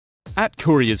At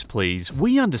CouriersPlease,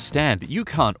 we understand that you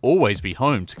can't always be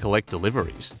home to collect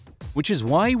deliveries, which is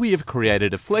why we have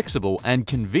created a flexible and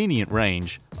convenient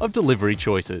range of delivery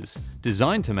choices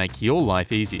designed to make your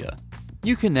life easier.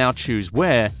 You can now choose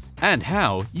where and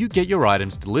how you get your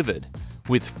items delivered,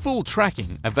 with full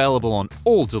tracking available on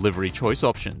all delivery choice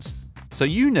options, so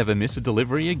you never miss a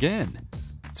delivery again.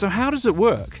 So how does it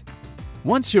work?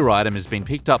 Once your item has been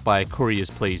picked up by a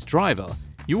CouriersPlease driver,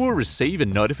 you will receive a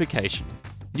notification.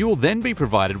 You will then be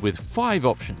provided with 5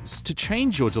 options to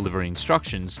change your delivery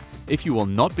instructions if you will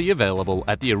not be available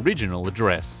at the original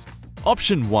address.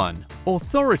 Option 1.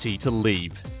 Authority to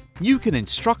leave. You can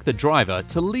instruct the driver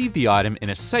to leave the item in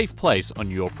a safe place on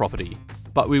your property,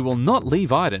 but we will not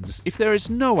leave items if there is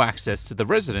no access to the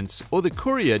residence or the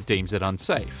courier deems it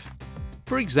unsafe.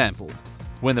 For example,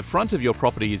 when the front of your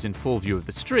property is in full view of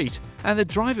the street and the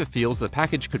driver feels the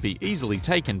package could be easily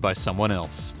taken by someone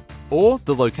else. Or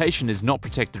the location is not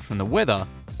protected from the weather,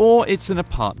 or it's an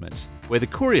apartment where the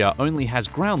courier only has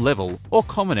ground level or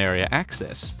common area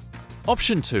access.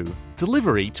 Option 2.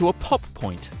 Delivery to a pop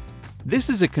point. This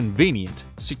is a convenient,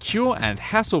 secure and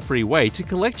hassle-free way to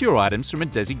collect your items from a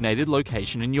designated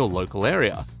location in your local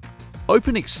area.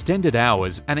 Open extended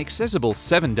hours and accessible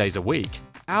 7 days a week,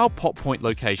 our pop point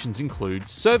locations include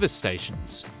service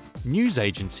stations, news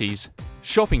agencies,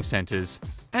 shopping centres,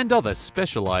 and other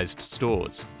specialised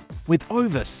stores. With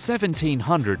over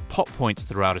 1,700 pop points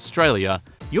throughout Australia,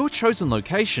 your chosen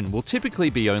location will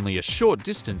typically be only a short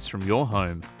distance from your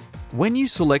home. When you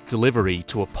select delivery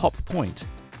to a pop point,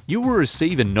 you will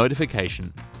receive a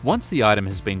notification once the item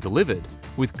has been delivered,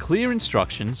 with clear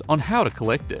instructions on how to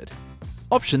collect it.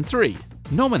 Option 3.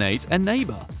 Nominate a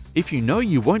neighbour. If you know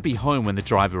you won't be home when the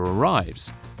driver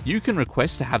arrives, you can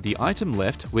request to have the item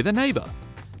left with a neighbour.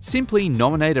 Simply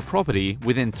nominate a property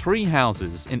within 3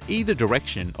 houses in either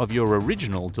direction of your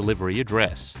original delivery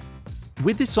address.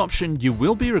 With this option, you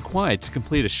will be required to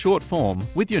complete a short form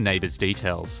with your neighbour's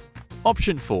details.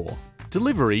 Option 4.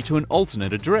 Delivery to an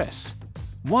alternate address.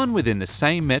 One within the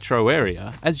same metro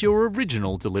area as your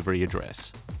original delivery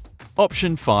address.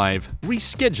 Option 5.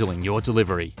 Rescheduling your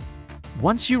delivery.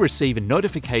 Once you receive a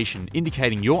notification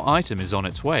indicating your item is on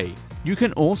its way, you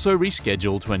can also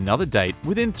reschedule to another date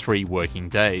within 3 working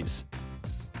days.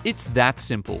 It's that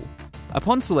simple.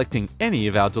 Upon selecting any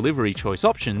of our delivery choice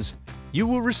options, you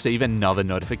will receive another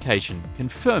notification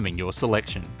confirming your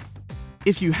selection.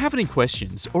 If you have any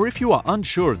questions or if you are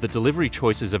unsure of the delivery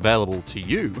choices available to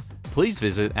you, please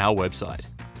visit our website.